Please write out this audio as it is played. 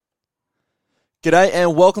G'day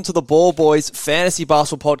and welcome to the Ball Boys Fantasy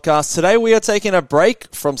Basketball Podcast. Today we are taking a break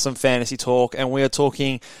from some fantasy talk and we are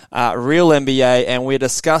talking real NBA, and we're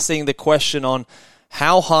discussing the question on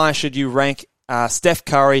how high should you rank Steph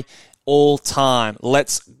Curry all time.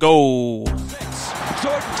 Let's go. Jordan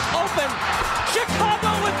open.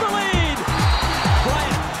 Chicago with the lead.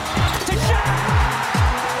 Bryant to Shaq.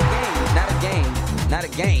 Not a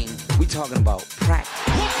game. We talking about practice.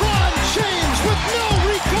 LeBron James with no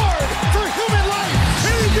regard for human life.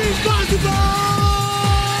 Anything's possible.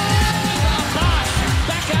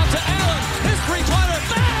 Back out to Allen. His three-pointer.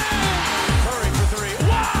 Bang! Curry for three.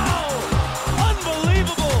 Wow!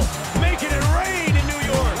 Unbelievable. Making it rain in New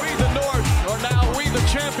York. We the North are now we the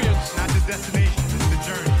champions. Not the destination, it's the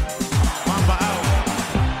journey. Mamba out.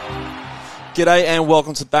 G'day and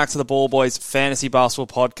welcome back to the Ball Boys Fantasy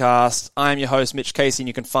Basketball Podcast. I am your host, Mitch Casey, and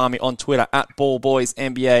you can find me on Twitter at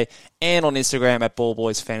BallBoysNBA and on Instagram at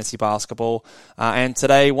BallBoys Fantasy Basketball. And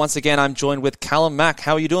today, once again, I'm joined with Callum Mack.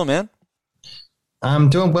 How are you doing, man? I'm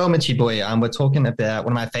doing well, Mitchy boy. We're talking about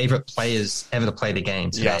one of my favorite players ever to play the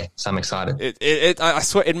game today, so I'm excited. I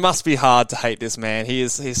swear, it must be hard to hate this man.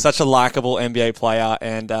 He's such a likable NBA player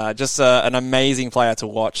and just an amazing player to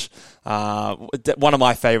watch. One of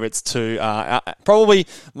my favorites too. Probably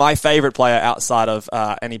my favorite player outside of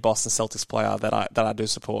any Boston Celtics player that I do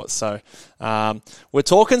support. So we're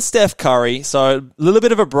talking Steph Curry. So a little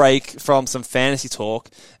bit of a break from some fantasy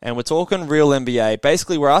talk, and we're talking real NBA.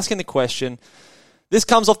 Basically, we're asking the question. This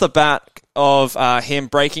comes off the back of him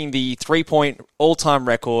breaking the three-point all-time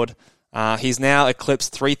record. He's now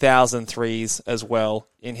eclipsed 3,000 threes as well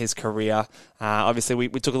in his career. Obviously, we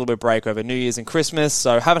took a little bit of break over New Year's and Christmas,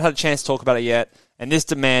 so haven't had a chance to talk about it yet. And this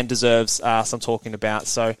demand deserves some talking about.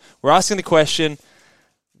 So we're asking the question,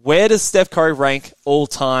 where does Steph Curry rank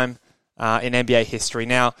all-time in NBA history?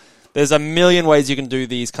 Now, there's a million ways you can do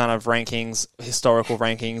these kind of rankings, historical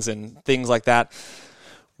rankings and things like that.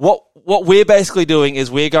 What we're basically doing is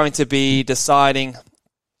we're going to be deciding.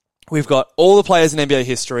 We've got all the players in NBA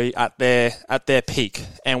history at their peak,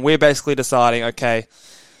 and we're basically deciding, okay,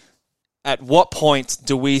 at what point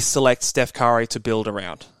do we select Steph Curry to build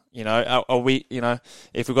around? You know, are we, you know,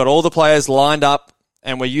 if we've got all the players lined up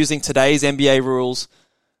and we're using today's NBA rules,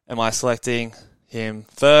 am I selecting him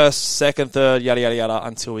first, second, third, yada yada yada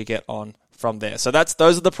until we get on from there? So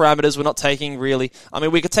those are the parameters. We're not taking really. I mean,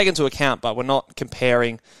 we could take into account, but we're not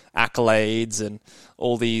comparing accolades and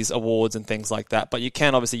all these awards and things like that. But you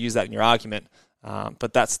can obviously use that in your argument.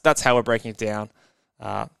 But that's how we're breaking it down.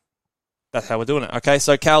 That's how we're doing it. Okay,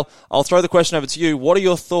 so Cal, I'll throw the question over to you. What are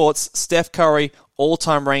your thoughts? Steph Curry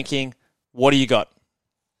all-time ranking. What do you got?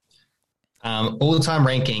 All-time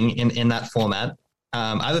ranking in that format.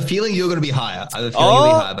 I have a feeling you're going to be higher.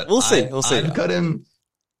 But we'll see. We'll see. I've got him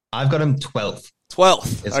 12th.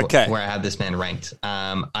 12th. Okay. Where I have this man ranked.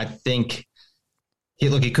 I think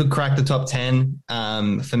he could crack the top 10.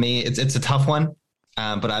 For me, it's a tough one.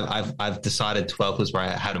 But I've decided 12th was where I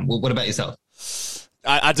had him. What about yourself?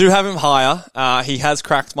 I do have him higher. He has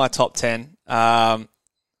cracked my top 10. I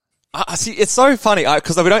see. It's so funny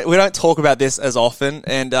because we don't talk about this as often,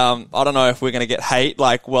 and I don't know if we're going to get hate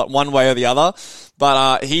one way or the other.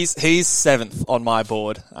 But he's 7th on my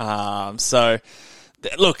board. So.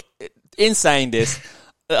 Look, in saying this,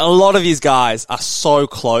 a lot of these guys are so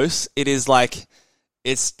close. It is like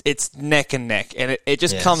it's neck and neck, and it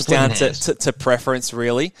just comes down to preference,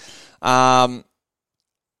 really. I'm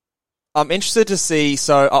interested to see.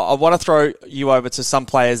 So I want to throw you over to some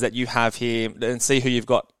players that you have here and see who you've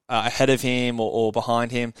got ahead of him or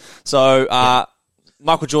behind him. So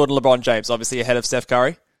Michael Jordan, LeBron James, obviously ahead of Steph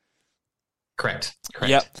Curry. Correct.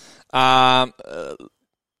 Yep.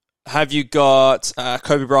 Have you got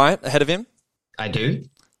Kobe Bryant ahead of him? I do.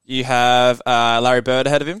 You have Larry Bird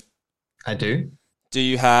ahead of him? I do. Do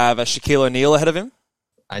you have Shaquille O'Neal ahead of him?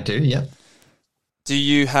 I do, yeah. Do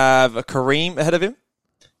you have Kareem ahead of him?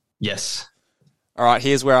 Yes. All right,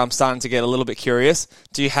 here's where I'm starting to get a little bit curious.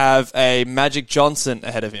 Do you have a Magic Johnson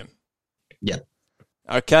ahead of him? Yeah.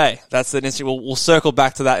 Okay, that's an interesting. We'll circle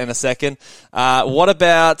back to that in a second. What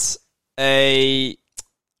about Akeem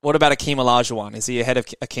Olajuwon? Is he ahead of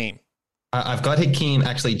Akeem? I've got Hakeem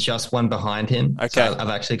actually just one behind him. Okay. So I've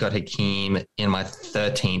actually got Hakeem in my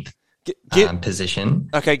 13th position.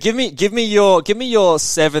 Okay, give me your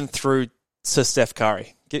 7 through to Steph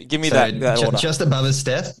Curry. Give me that order. Just above is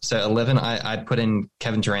Steph. So 11, I'd put in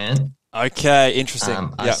Kevin Durant. Okay,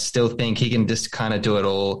 interesting. I still think he can just kind of do it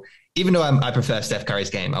all. Even though I prefer Steph Curry's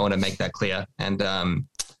game, I want to make that clear. And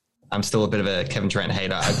I'm still a bit of a Kevin Durant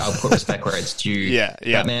hater. I'll put respect where it's due. Yeah.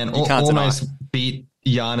 That man almost beat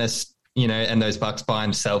Giannis, and those Bucks by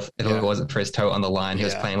himself. If it wasn't for his toe on the line, he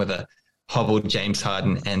was playing with a hobbled James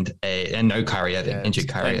Harden and no Kyrie Irving, injured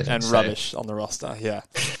Kyrie Irving. And rubbish on the roster, yeah.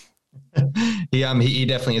 He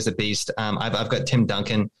definitely is a beast. I've got Tim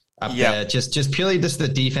Duncan up there, just purely just the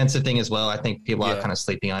defensive thing as well. I think people are kind of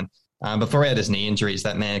sleeping on. Before he had his knee injuries,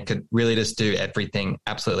 that man could really just do everything,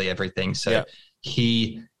 absolutely everything. So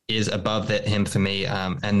he is above him for me.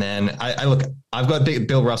 And then I've got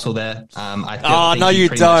Bill Russell there. I think he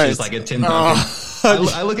pretty much is like a Tim Duncan.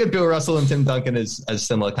 I look at Bill Russell and Tim Duncan as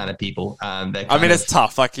similar kind of people. It's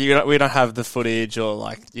tough. Like we don't have the footage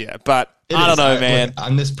or but I don't know, man. Look,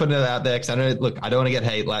 I'm just putting it out there because I don't want to get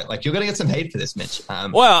hate. Like you're going to get some hate for this, Mitch.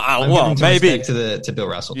 Well, maybe to Bill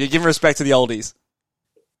Russell. You're giving respect to the oldies.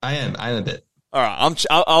 I am a bit. All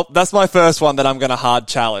right, that's my first one that I'm going to hard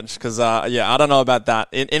challenge because, I don't know about that.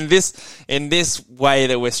 In this way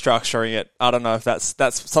that we're structuring it, I don't know if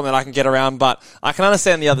that's something I can get around, but I can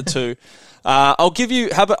understand the other two. I'll give you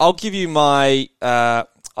my.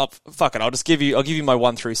 Fuck it. I'll give you my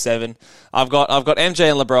 1 through 7. I've got MJ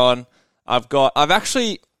and LeBron. I've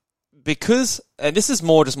actually, because, and this is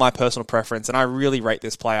more just my personal preference, and I really rate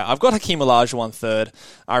this player. I've got Hakeem Olajuwon third.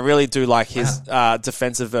 I really do like his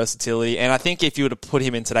defensive versatility, and I think if you were to put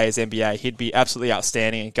him in today's NBA, he'd be absolutely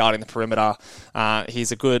outstanding in guarding the perimeter.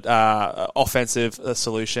 He's a good offensive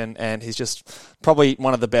solution, and he's just probably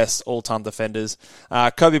one of the best all-time defenders.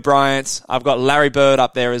 Kobe Bryant. I've got Larry Bird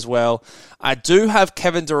up there as well. I do have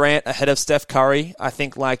Kevin Durant ahead of Steph Curry. I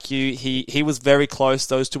think, like you, he was very close.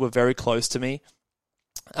 Those two were very close to me.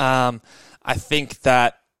 I think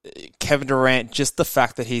that Kevin Durant, just the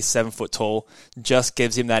fact that he's 7 foot tall, just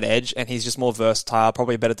gives him that edge, and he's just more versatile,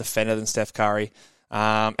 probably a better defender than Steph Curry.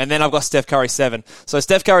 And then I've got Steph Curry 7. So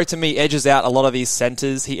Steph Curry, to me, edges out a lot of these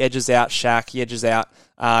centers. He edges out Shaq. He edges out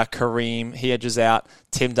Kareem. He edges out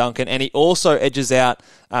Tim Duncan. And he also edges out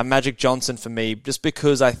Magic Johnson for me, just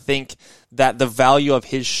because I think that the value of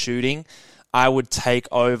his shooting, I would take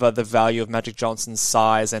over the value of Magic Johnson's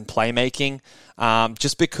size and playmaking.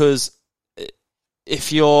 Just because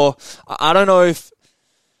if you're, I don't know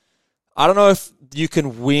if you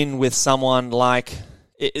can win with someone like,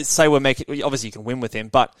 say obviously you can win with him,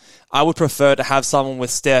 but I would prefer to have someone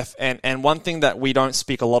with Steph. And one thing that we don't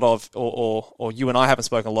speak a lot of, or you and I haven't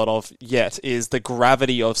spoken a lot of yet, is the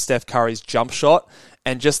gravity of Steph Curry's jump shot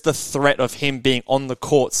and just the threat of him being on the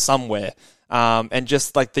court somewhere. And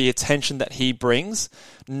just like the attention that he brings,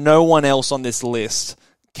 no one else on this list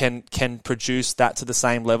can produce that to the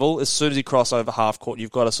same level. As soon as you cross over half court,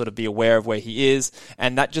 you've got to sort of be aware of where he is,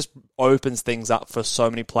 and that just opens things up for so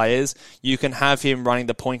many players. You can have him running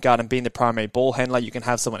the point guard and being the primary ball handler. You can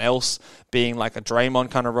have someone else being like a Draymond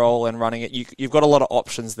kind of role and running it. You've got a lot of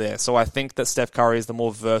options there. So I think that Steph Curry is the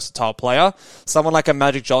more versatile player. Someone like a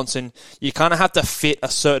Magic Johnson, you kind of have to fit a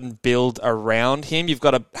certain build around him. You've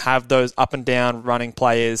got to have those up and down running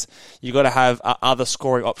players. You've got to have other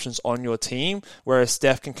scoring options on your team, whereas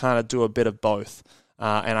Steph can kind of do a bit of both.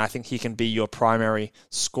 And I think he can be your primary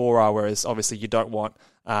scorer, whereas obviously you don't want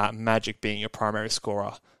Magic being your primary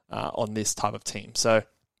scorer on this type of team. So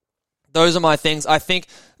those are my things. I think,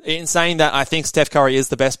 in saying that, I think Steph Curry is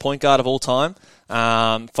the best point guard of all time,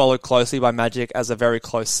 followed closely by Magic as a very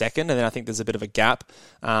close second, and then I think there's a bit of a gap.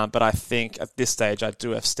 But I think at this stage, I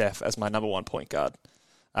do have Steph as my number 1 point guard.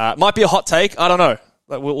 Might be a hot take. I don't know.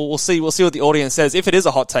 We'll see. We'll see what the audience says. If it is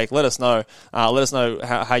a hot take, let us know. Let us know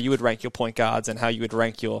how you would rank your point guards and how you would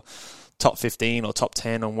rank your top 15 or top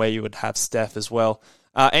 10 on where you would have Steph as well.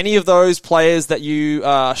 Any of those players that you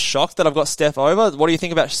are shocked that I've got Steph over? What do you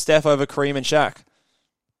think about Steph over Kareem and Shaq?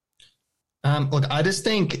 Look, I just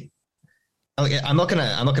think I'm not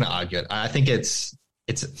gonna argue it. I think it's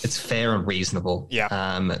fair and reasonable.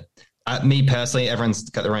 Yeah. Me personally, everyone's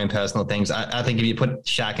got their own personal things. I think if you put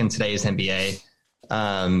Shaq in today's NBA,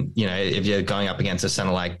 if you're going up against a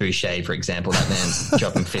center like Boucher, for example, that man's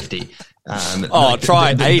dropping 50.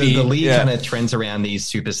 Try 80. The league kind of trends around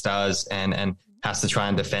these superstars and has to try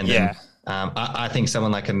and defend them. I think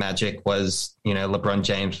someone like a Magic was, LeBron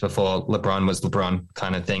James before LeBron was LeBron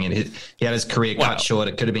kind of thing. And he had his career cut short.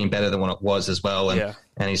 It could have been better than what it was as well.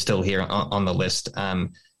 And he's still here on the list.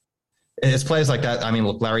 It's players like that. I mean,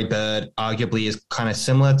 look, Larry Bird arguably is kind of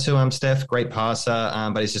similar to Steph, great passer,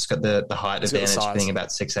 but he's just got the height advantage, being about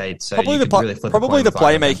 6'8". So probably you could really flip the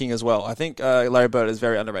playmaking as well. I think Larry Bird is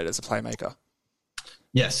very underrated as a playmaker.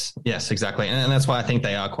 Yes, exactly, and that's why I think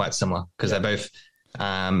they are quite similar, because they both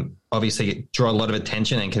obviously draw a lot of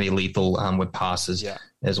attention and can be lethal with passes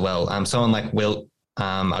as well. Someone like Wilt,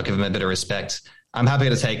 I'll give him a bit of respect. I'm happy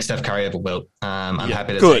to take Steph Curry over Wilt. I'm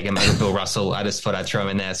happy to take him over Bill Russell. I just thought I'd throw him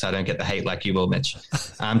in there so I don't get the hate like you will, Mitch.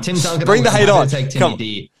 Tim Duncan. Bring the hate on. Take Timmy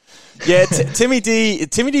D. Yeah, Timmy D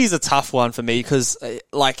is a tough one for me because,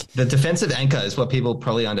 the defensive anchor is what people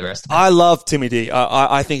probably underestimate. I love Timmy D.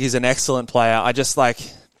 I think he's an excellent player. I just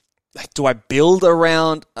do I build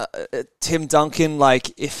around Tim Duncan?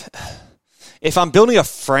 If I'm building a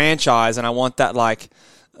franchise and I want that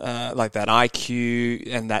that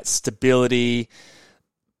IQ and that stability,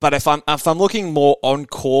 but if I'm looking more on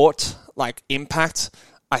court impact,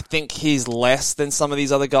 I think he's less than some of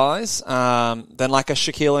these other guys, than like a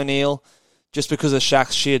Shaquille O'Neal, just because of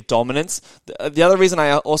Shaq's sheer dominance. The other reason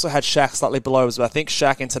I also had Shaq slightly below is I think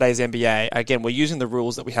Shaq in today's NBA, again, we're using the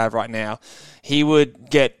rules that we have right now, he would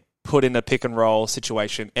get put in a pick and roll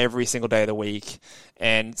situation every single day of the week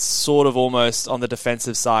and sort of almost on the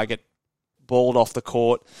defensive side get balled off the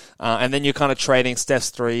court. And then you're kind of trading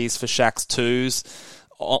Steph's threes for Shaq's twos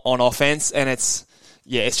on offense, and it's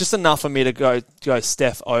just enough for me to go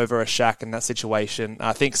Steph over a Shaq in that situation.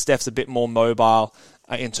 I think Steph's a bit more mobile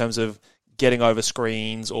in terms of getting over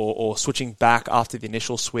screens or switching back after the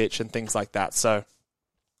initial switch and things like that. So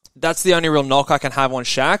that's the only real knock I can have on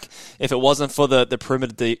Shaq. If it wasn't for the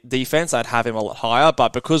perimeter defense, I'd have him a lot higher.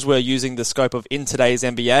 But because we're using the scope of in today's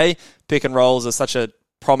NBA, pick and rolls are such a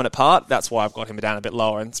prominent part, that's why I've got him down a bit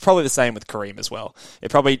lower. And it's probably the same with Kareem as well.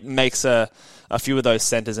 It probably makes a few of those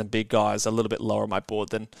centers and big guys a little bit lower on my board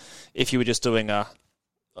than if you were just doing a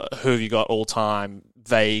who have you got all time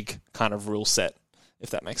vague kind of rule set, if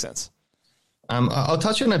that makes sense. I'll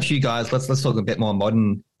touch on a few guys. Let's talk a bit more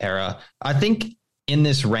modern era. I think in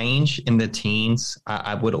this range, in the teens,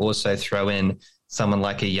 I would also throw in someone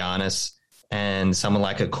like a Giannis and someone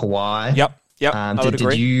like a Kawhi. Yep. I would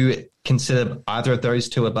agree. Did you consider either of those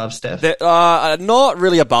two above Steph? They're not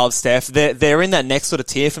really above Steph. They're in that next sort of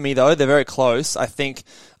tier for me, though. They're very close. I think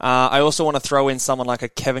I also want to throw in someone like a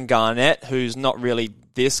Kevin Garnett, who's not really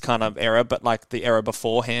this kind of era, but like the era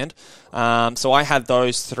beforehand. So I had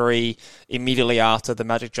those three immediately after the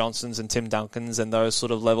Magic Johnsons and Tim Duncans and those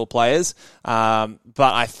sort of level players. But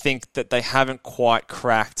I think that they haven't quite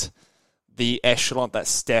cracked the echelon that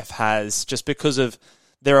Steph has, just because of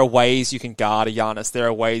there are ways you can guard a Giannis. There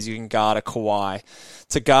are ways you can guard a Kawhi.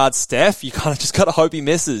 To guard Steph, you kind of just got to hope he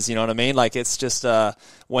misses. You know what I mean? Like, it's just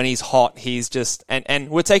when he's hot, he's just... And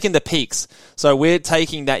we're taking the peaks. So we're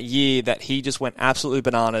taking that year that he just went absolutely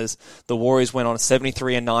bananas. The Warriors went on a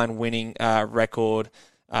 73-9 winning record.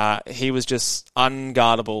 He was just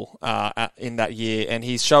unguardable in that year. And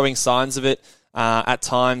he's showing signs of it at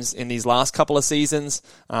times in these last couple of seasons,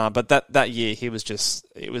 but that year he was just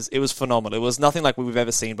it was phenomenal. It was nothing like we've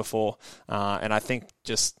ever seen before, and I think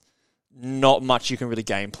just not much you can really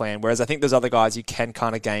game plan. Whereas I think there's other guys you can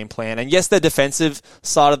kind of game plan, and yes, their defensive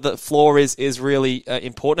side of the floor is really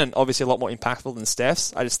important and obviously a lot more impactful than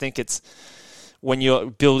Steph's. I just think it's when you're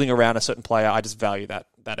building around a certain player, I just value that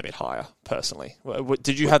a bit higher personally.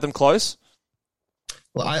 Did you have them close?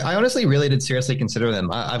 Well, I honestly really did seriously consider them.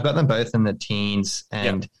 I've got them both in the teens,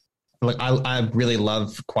 and look, I really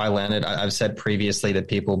love Kawhi Leonard. I've said previously to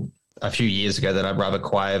people a few years ago that I'd rather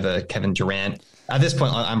Kawhi over Kevin Durant. At this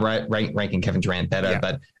point, I'm ranking Kevin Durant better,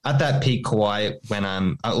 but at that peak Kawhi,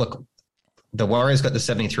 when look, the Warriors got the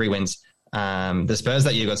 73 wins. The Spurs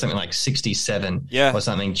that year got something like 67 or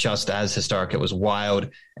something just as historic. It was wild.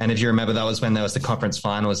 And if you remember, that was when there was the conference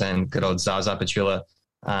finals and good old Zaza Pachulia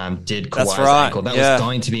did Kawhi's ankle. That was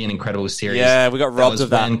going to be an incredible series. Yeah, we got robbed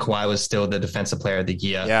of that. When Kawhi was still the defensive player of the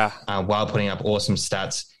year, while putting up awesome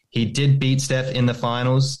stats. He did beat Steph in the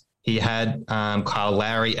finals. He had Kyle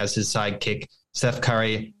Lowry as his sidekick. Steph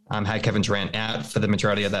Curry had Kevin Durant out for the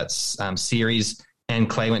majority of that series, and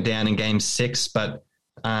Clay went down in Game 6. But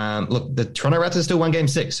look, the Toronto Raptors still won Game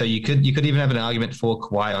 6, so you could even have an argument for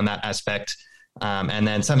Kawhi on that aspect. And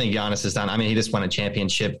then something Giannis has done. I mean, he just won a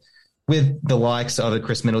championship with the likes of a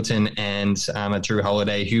Chris Middleton and a Drew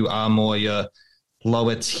Holiday, who are more your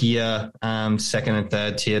lower tier, second and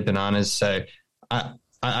third tier bananas. So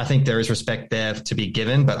I think there is respect there to be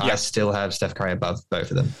given, but I still have Steph Curry above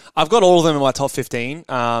both of them. I've got all of them in my top 15,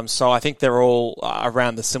 so I think they're all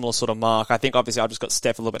around the similar sort of mark. I think obviously I've just got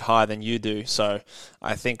Steph a little bit higher than you do, so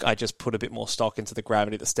I think I just put a bit more stock into the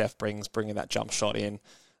gravity that Steph brings, bringing that jump shot in.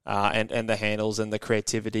 And the handles and the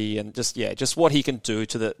creativity and just what he can do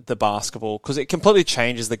to the basketball, because it completely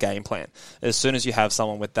changes the game plan as soon as you have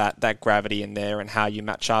someone with that gravity in there and how you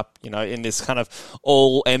match up, in this kind of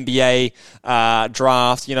all NBA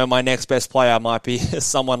draft. My next best player might be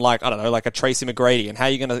someone like, I don't know, like a Tracy McGrady, and how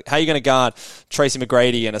you gonna guard Tracy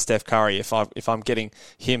McGrady and a Steph Curry if I'm getting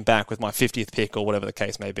him back with my 50th pick or whatever the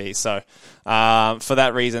case may be. So for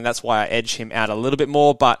that reason, that's why I edge him out a little bit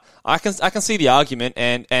more, but I can see the argument,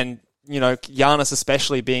 and Giannis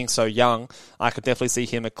especially being so young, I could definitely see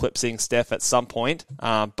him eclipsing Steph at some point.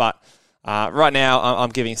 But right now, I'm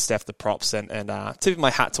giving Steph the props and tipping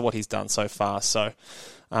my hat to what he's done so far. So,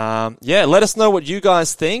 let us know what you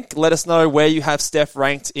guys think. Let us know where you have Steph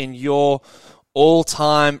ranked in your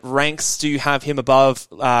all-time ranks. Do you have him above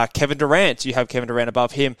Kevin Durant? Do you have Kevin Durant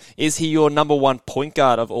above him? Is he your number one point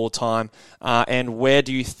guard of all time? And where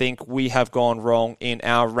do you think we have gone wrong in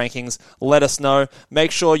our rankings? Let us know.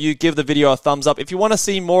 Make sure you give the video a thumbs up. If you want to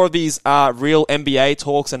see more of these real NBA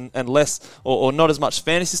talks and less or not as much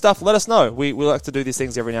fantasy stuff, let us know. We like to do these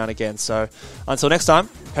things every now and again. So until next time,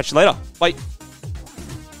 catch you later. Bye.